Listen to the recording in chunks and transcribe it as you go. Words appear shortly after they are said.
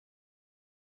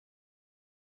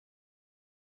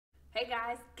Hey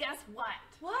guys, guess what?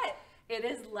 What? It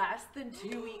is less than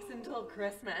 2 weeks until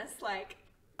Christmas. Like,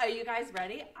 are you guys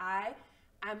ready? I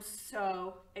am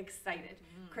so excited.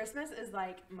 Christmas is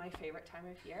like my favorite time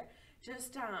of year.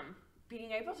 Just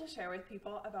being able to share with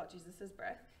people about Jesus'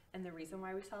 birth and the reason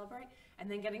why we celebrate, and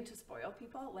then getting to spoil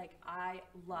people. Like, I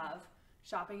love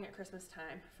shopping at Christmas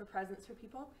time for presents for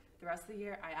people. The rest of the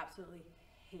year, I absolutely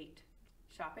hate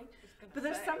shopping. But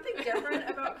there's something different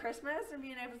about Christmas and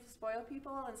being able to spoil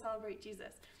people and celebrate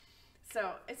Jesus.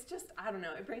 So it's just, I don't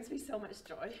know, it brings me so much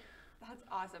joy. That's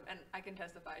awesome. And I can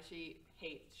testify she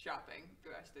hates shopping the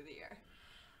rest of the year.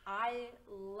 I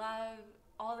love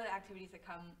all the activities that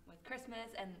come with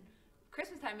Christmas, and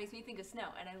Christmas time makes me think of snow,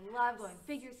 and I love going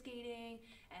figure skating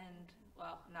and,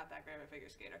 well, I'm not that great of a figure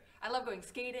skater. I love going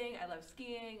skating, I love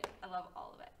skiing, I love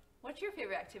all of it. What's your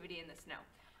favorite activity in the snow?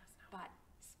 But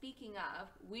speaking of,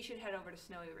 we should head over to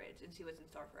Snowy Ridge and see what's in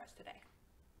store for us today.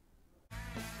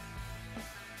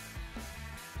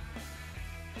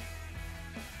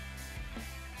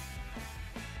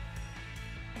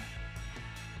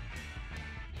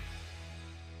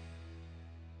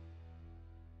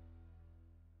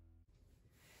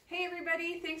 Hey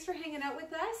everybody, thanks for hanging out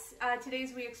with us. Today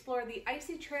as we explore the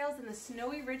icy trails and the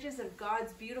snowy ridges of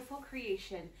God's beautiful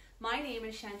creation. My name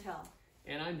is Chantel.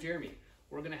 And I'm Jeremy.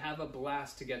 We're going to have a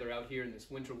blast together out here in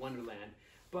this winter wonderland.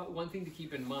 But one thing to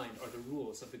keep in mind are the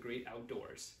rules of the great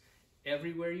outdoors.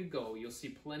 Everywhere you go, you'll see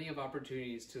plenty of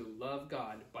opportunities to love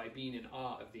God by being in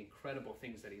awe of the incredible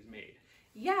things that He's made.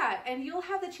 Yeah, and you'll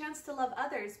have the chance to love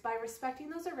others by respecting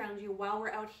those around you while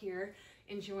we're out here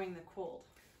enjoying the cold.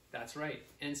 That's right.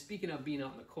 And speaking of being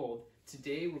out in the cold,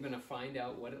 today we're going to find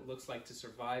out what it looks like to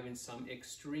survive in some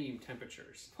extreme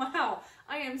temperatures. Wow,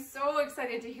 I am so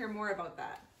excited to hear more about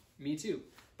that. Me too.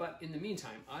 But in the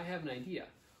meantime, I have an idea.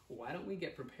 Why don't we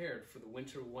get prepared for the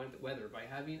winter weather by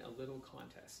having a little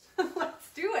contest?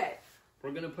 Let's do it. We're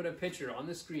going to put a picture on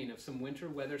the screen of some winter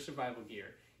weather survival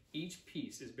gear. Each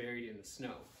piece is buried in the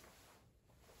snow.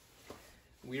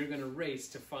 We are going to race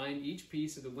to find each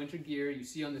piece of the winter gear you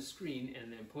see on the screen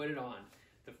and then put it on.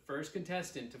 The first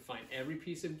contestant to find every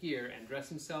piece of gear and dress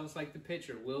themselves like the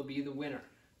picture will be the winner.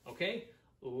 Okay?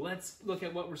 Let's look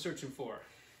at what we're searching for.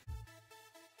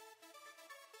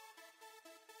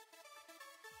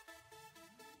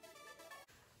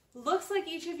 Looks like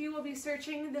each of you will be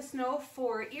searching the snow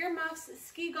for earmuffs,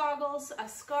 ski goggles, a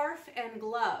scarf, and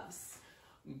gloves.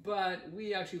 But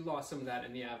we actually lost some of that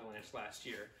in the avalanche last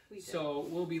year. We did. So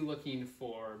we'll be looking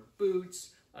for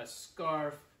boots, a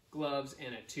scarf, gloves,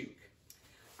 and a toque.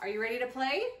 Are you ready to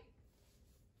play?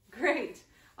 Great.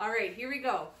 All right, here we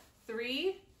go.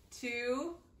 3,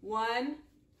 2, 1,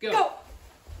 Go! go!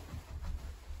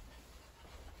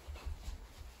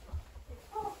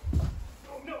 Oh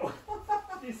no!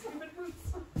 These stupid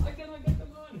boots! I cannot get them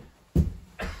on!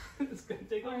 It's gonna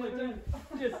take all my time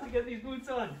just to get these boots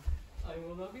on. I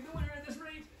will not be the winner at this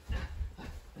rate.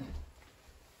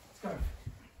 Scarf.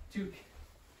 Toque.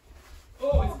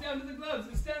 Oh, it's down to the gloves.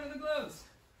 It's down to the gloves.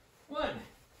 1.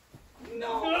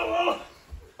 No!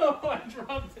 Oh, I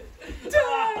dropped it.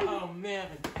 Done! Oh, man.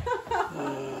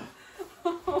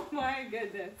 Oh my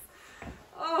goodness.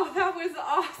 Oh, that was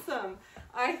awesome.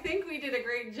 I think we did a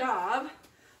great job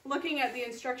looking at the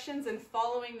instructions and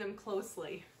following them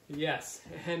closely. Yes,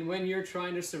 and when you're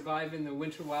trying to survive in the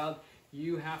winter wild,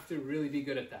 you have to really be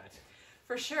good at that.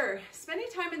 For sure. Spending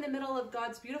time in the middle of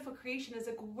God's beautiful creation is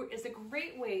a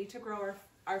great way to grow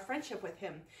our friendship with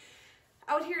Him.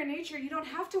 Out here in nature, you don't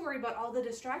have to worry about all the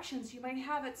distractions you might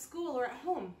have at school or at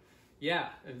home. Yeah,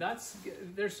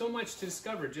 there's so much to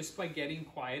discover just by getting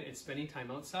quiet and spending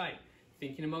time outside,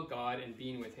 thinking about God and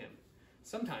being with Him.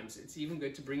 Sometimes it's even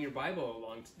good to bring your Bible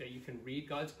along so that you can read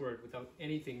God's Word without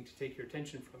anything to take your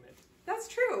attention from it. That's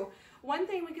true. One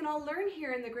thing we can all learn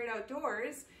here in the great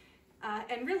outdoors,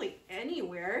 and really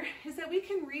anywhere, is that we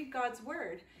can read God's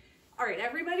Word. All right,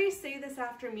 everybody say this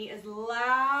after me as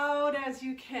loud as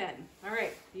you can. All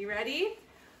right, you ready?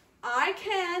 I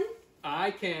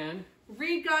can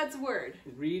read God's Word.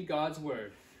 Read God's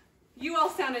Word. You all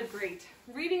sounded great.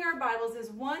 Reading our Bibles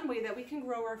is one way that we can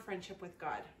grow our friendship with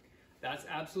God. That's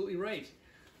absolutely right.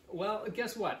 Well,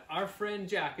 guess what? Our friend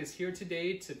Jack is here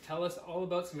today to tell us all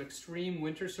about some extreme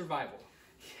winter survival.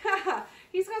 Yeah,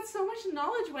 he's got so much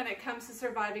knowledge when it comes to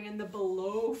surviving in the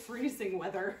below freezing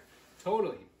weather.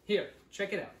 Totally. Here,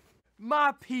 check it out.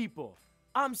 My people,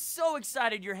 I'm so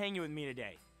excited you're hanging with me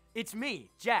today. It's me,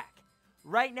 Jack.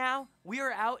 Right now, we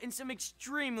are out in some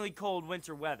extremely cold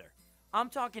winter weather. I'm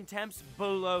talking temps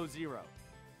below 0.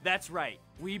 That's right,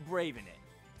 we braving it.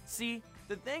 See,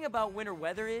 the thing about winter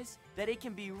weather is that it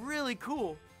can be really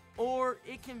cool or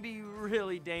it can be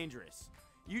really dangerous.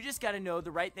 You just got to know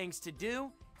the right things to do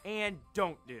and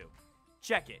don't do.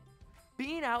 Check it.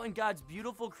 Being out in God's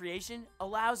beautiful creation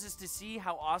allows us to see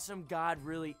how awesome God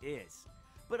really is.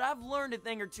 But I've learned a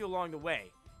thing or two along the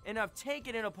way, and I've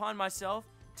taken it upon myself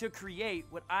to create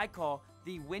what I call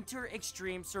the Winter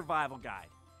Extreme Survival Guide.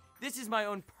 This is my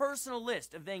own personal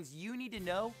list of things you need to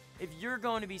know if you're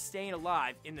going to be staying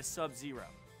alive in the sub-zero.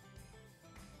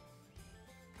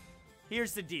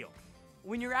 Here's the deal.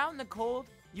 When you're out in the cold,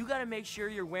 you gotta make sure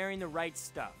you're wearing the right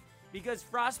stuff, because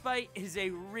frostbite is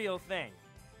a real thing.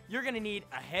 You're gonna need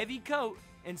a heavy coat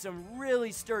and some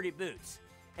really sturdy boots.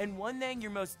 And one thing you're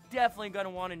most definitely gonna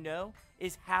wanna know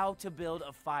is how to build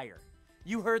a fire.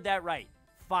 You heard that right,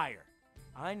 fire.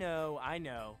 I know.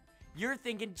 You're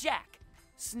thinking, Jack,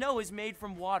 snow is made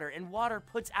from water and water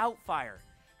puts out fire.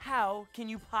 How can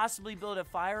you possibly build a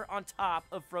fire on top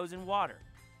of frozen water?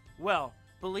 Well,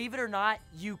 believe it or not,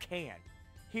 you can.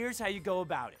 Here's how you go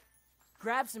about it.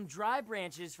 Grab some dry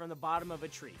branches from the bottom of a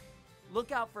tree.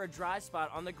 Look out for a dry spot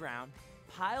on the ground,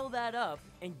 pile that up,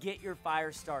 and get your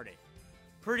fire started.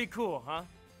 Pretty cool, huh?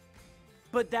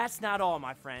 But that's not all,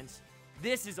 my friends.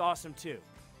 This is awesome too.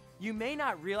 You may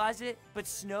not realize it, but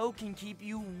snow can keep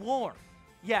you warm.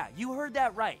 Yeah, you heard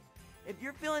that right. If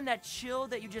you're feeling that chill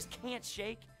that you just can't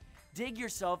shake, dig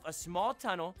yourself a small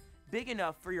tunnel big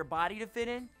enough for your body to fit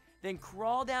in, then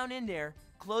crawl down in there,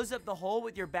 close up the hole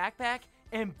with your backpack,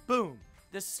 and boom,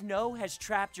 the snow has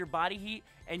trapped your body heat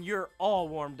and you're all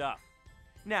warmed up.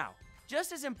 Now,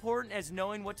 just as important as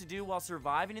knowing what to do while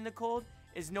surviving in the cold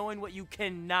is knowing what you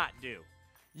cannot do.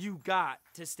 You got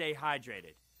to stay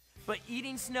hydrated. But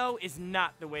eating snow is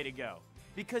not the way to go,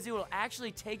 because it will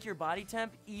actually take your body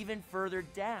temp even further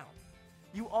down.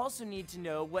 You also need to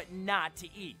know what not to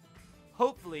eat.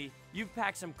 Hopefully, you've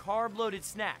packed some carb-loaded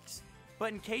snacks,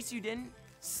 but in case you didn't,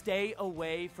 stay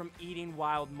away from eating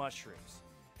wild mushrooms.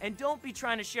 And don't be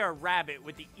trying to share a rabbit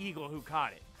with the eagle who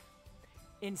caught it.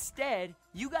 Instead,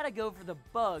 you gotta go for the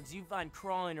bugs you find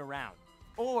crawling around,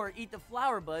 or eat the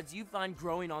flower buds you find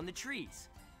growing on the trees.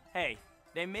 Hey,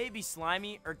 they may be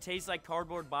slimy or taste like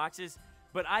cardboard boxes,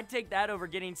 but I'd take that over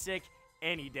getting sick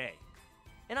any day.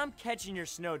 And I'm catching your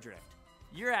snowdrift.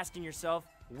 You're asking yourself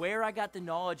where I got the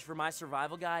knowledge for my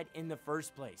survival guide in the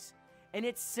first place. And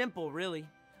it's simple, really.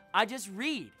 I just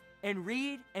read and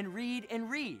read and read and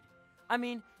read. I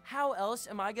mean, how else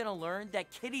am I gonna learn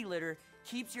that kitty litter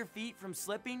keeps your feet from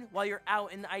slipping while you're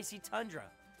out in the icy tundra?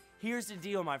 Here's the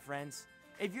deal, my friends.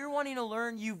 If you're wanting to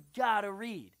learn, you've gotta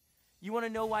read. You wanna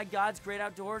know why God's great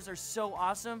outdoors are so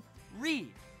awesome?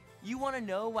 Read. You wanna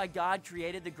know why God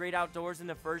created the great outdoors in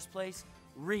the first place?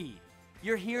 Read.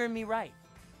 You're hearing me right.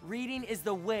 Reading is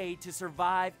the way to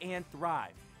survive and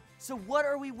thrive. So what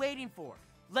are we waiting for?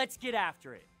 Let's get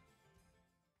after it.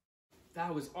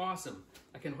 That was awesome.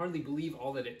 I can hardly believe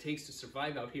all that it takes to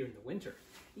survive out here in the winter.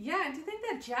 Yeah, and to think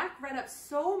that Jack read up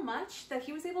so much that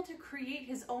he was able to create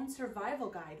his own survival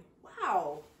guide.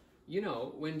 Wow. You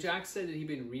know, when Jack said that he'd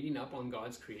been reading up on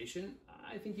God's creation,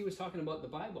 I think he was talking about the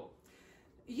Bible.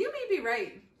 You may be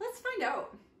right. Let's find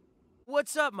out.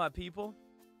 What's up, my people?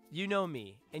 You know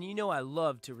me, and you know I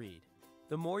love to read.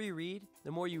 The more you read,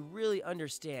 the more you really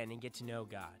understand and get to know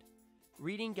God.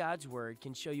 Reading God's Word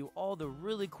can show you all the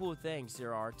really cool things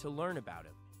there are to learn about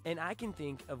Him. And I can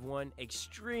think of one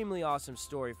extremely awesome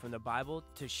story from the Bible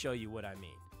to show you what I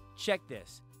mean. Check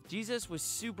this. Jesus was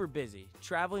super busy,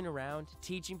 traveling around,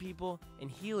 teaching people, and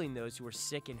healing those who were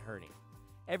sick and hurting.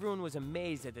 Everyone was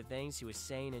amazed at the things He was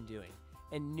saying and doing,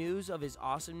 and news of His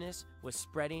awesomeness was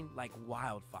spreading like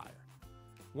wildfire.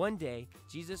 One day,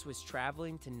 Jesus was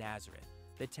traveling to Nazareth,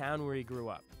 the town where He grew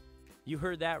up. You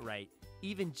heard that right.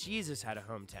 Even Jesus had a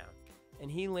hometown, and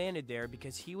He landed there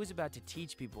because He was about to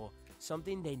teach people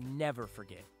something they never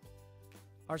forget.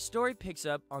 Our story picks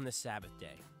up on the Sabbath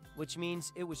day, which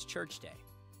means it was church day.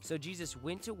 So Jesus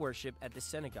went to worship at the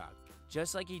synagogue,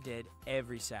 just like He did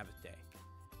every Sabbath day.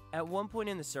 At one point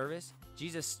in the service,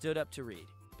 Jesus stood up to read,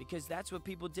 because that's what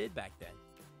people did back then.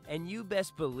 And you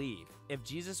best believe, if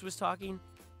Jesus was talking,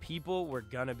 people were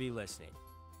gonna be listening.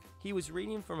 He was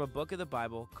reading from a book of the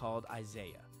Bible called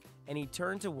Isaiah, and He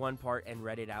turned to one part and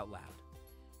read it out loud.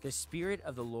 "The Spirit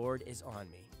of the Lord is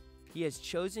on me. He has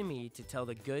chosen me to tell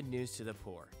the good news to the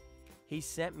poor. He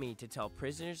sent me to tell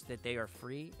prisoners that they are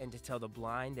free and to tell the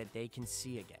blind that they can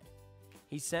see again.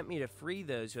 He sent me to free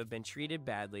those who have been treated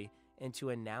badly and to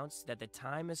announce that the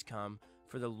time has come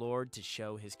for the Lord to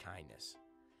show His kindness."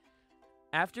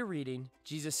 After reading,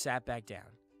 Jesus sat back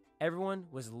down. Everyone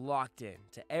was locked in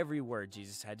to every word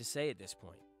Jesus had to say at this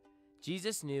point.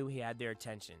 Jesus knew He had their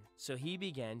attention, so He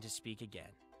began to speak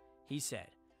again. He said,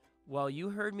 "While you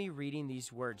heard me reading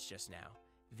these words just now,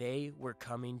 they were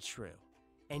coming true.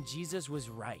 And Jesus was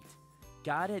right.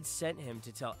 God had sent him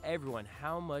to tell everyone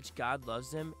how much God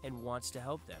loves them and wants to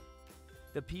help them.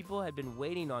 The people had been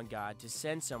waiting on God to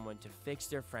send someone to fix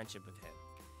their friendship with him.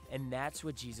 And that's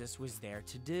what Jesus was there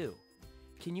to do.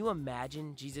 Can you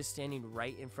imagine Jesus standing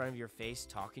right in front of your face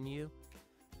talking to you?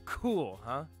 Cool,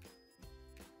 huh?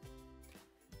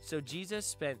 So Jesus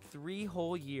spent 3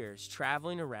 whole years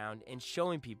traveling around and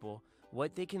showing people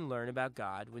what they can learn about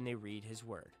God when they read his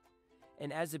word.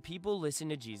 And as the people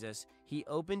listened to Jesus, he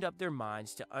opened up their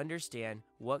minds to understand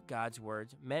what God's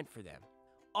words meant for them.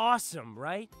 Awesome,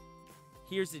 right?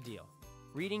 Here's the deal.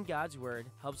 Reading God's word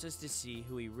helps us to see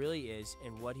who he really is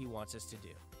and what he wants us to do.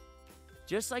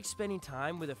 Just like spending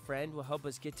time with a friend will help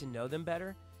us get to know them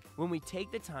better, when we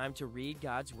take the time to read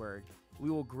God's word, we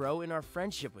will grow in our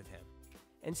friendship with him.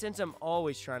 And since I'm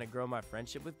always trying to grow my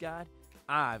friendship with God,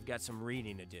 I've got some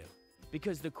reading to do.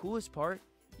 Because the coolest part,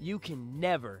 you can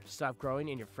never stop growing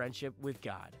in your friendship with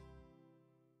God.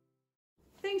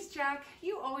 Thanks, Jack.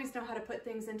 You always know how to put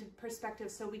things into perspective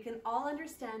so we can all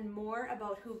understand more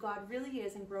about who God really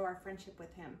is and grow our friendship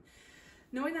with him.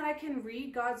 Knowing that I can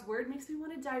read God's word makes me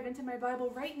want to dive into my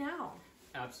Bible right now.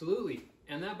 Absolutely.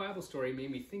 And that Bible story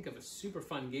made me think of a super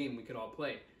fun game we could all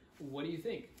play. What do you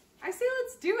think? I say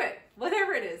let's do it,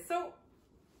 whatever it is. So,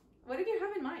 what did you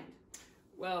have in mind?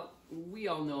 Well, we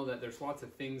all know that there's lots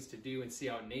of things to do and see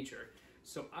out in nature.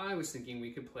 So I was thinking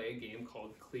we could play a game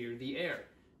called Clear the Air.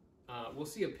 We'll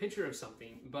see a picture of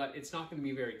something, but it's not going to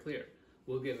be very clear.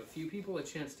 We'll give a few people a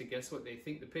chance to guess what they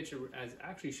think the picture is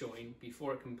actually showing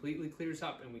before it completely clears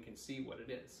up and we can see what it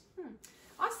is.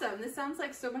 Awesome. This sounds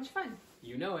like so much fun.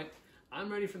 You know it.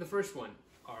 I'm ready for the first one.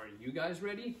 Are you guys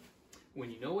ready?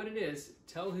 When you know what it is,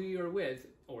 tell who you're with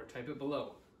or type it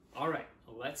below. All right,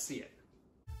 let's see it.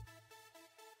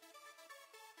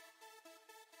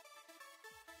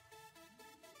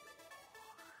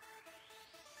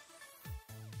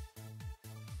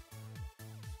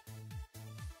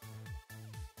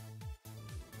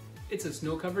 It's a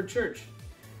snow-covered church.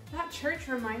 That church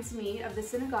reminds me of the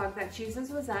synagogue that Jesus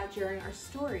was at during our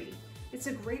story. It's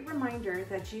a great reminder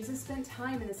that Jesus spent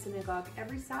time in the synagogue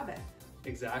every Sabbath.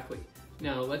 Exactly.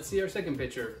 Now let's see our second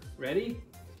picture. Ready?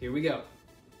 Here we go.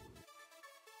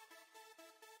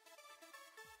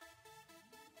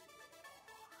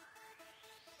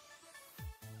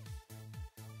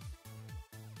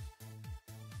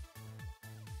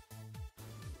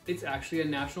 It's actually a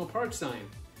national park sign.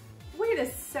 Wait a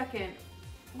second.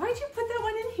 Why'd you put that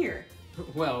one in here?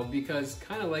 Well, because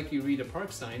kind of like you read a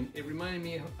park sign, it reminded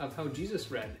me of how Jesus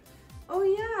read. Oh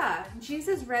yeah,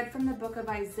 Jesus read from the book of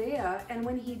Isaiah, and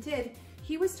when he did,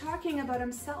 he was talking about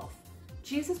himself.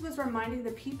 Jesus was reminding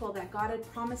the people that God had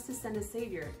promised to send a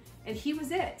savior, and he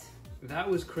was it. That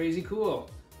was crazy cool.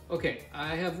 Okay,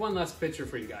 I have one last picture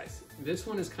for you guys. This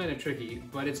one is kind of tricky,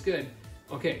 but it's good.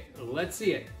 Okay, let's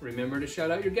see it. Remember to shout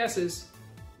out your guesses.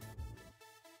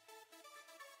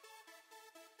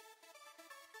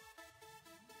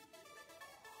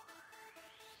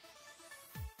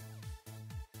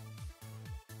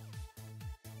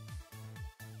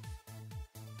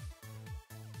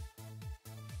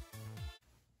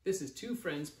 This is 2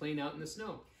 friends playing out in the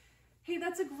snow. Hey,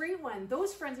 that's a great one.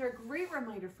 Those friends are a great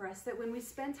reminder for us that when we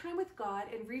spend time with God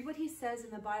and read what he says in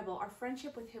the Bible, our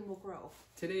friendship with him will grow.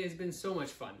 Today has been so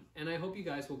much fun, and I hope you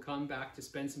guys will come back to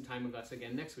spend some time with us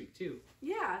again next week too.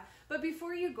 Yeah, but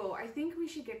before you go, I think we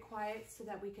should get quiet so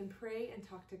that we can pray and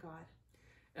talk to God.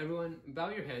 Everyone,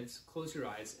 bow your heads, close your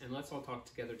eyes, and let's all talk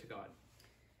together to God.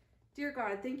 Dear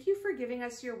God, thank you for giving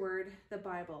us your word, the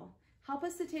Bible. Help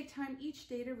us to take time each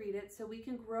day to read it so we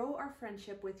can grow our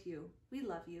friendship with you. We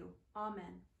love you.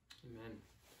 Amen. Amen.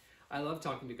 I love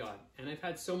talking to God, and I've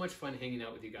had so much fun hanging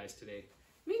out with you guys today.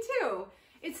 Me too.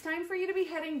 It's time for you to be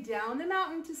heading down the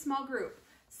mountain to small group.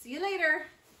 See you later.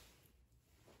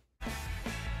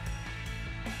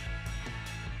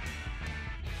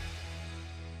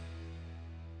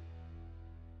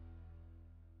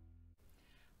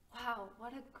 Wow,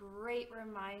 what a great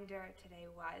reminder today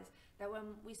was that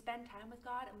when we spend time with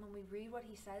God and when we read what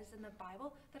he says in the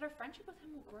Bible, that our friendship with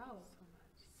him will grow.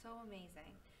 So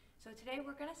amazing. So today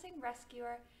we're going to sing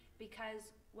Rescuer because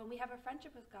when we have a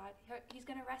friendship with God, he's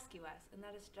going to rescue us, and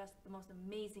that is just the most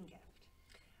amazing gift.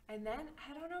 And then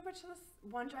head on over to this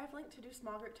OneDrive link to do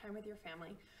small group time with your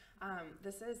family.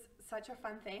 This is such a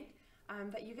fun thing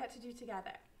that you get to do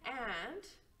together. And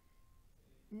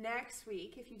next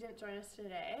week, if you didn't join us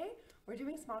today, we're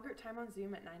doing small group time on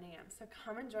Zoom at 9 a.m. So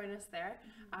come and join us there.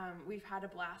 We've had a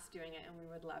blast doing it, and we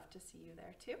would love to see you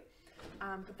there too.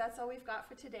 But that's all we've got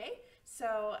for today.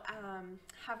 So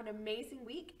have an amazing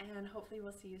week, and hopefully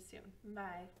we'll see you soon.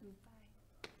 Bye.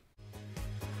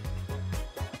 Bye.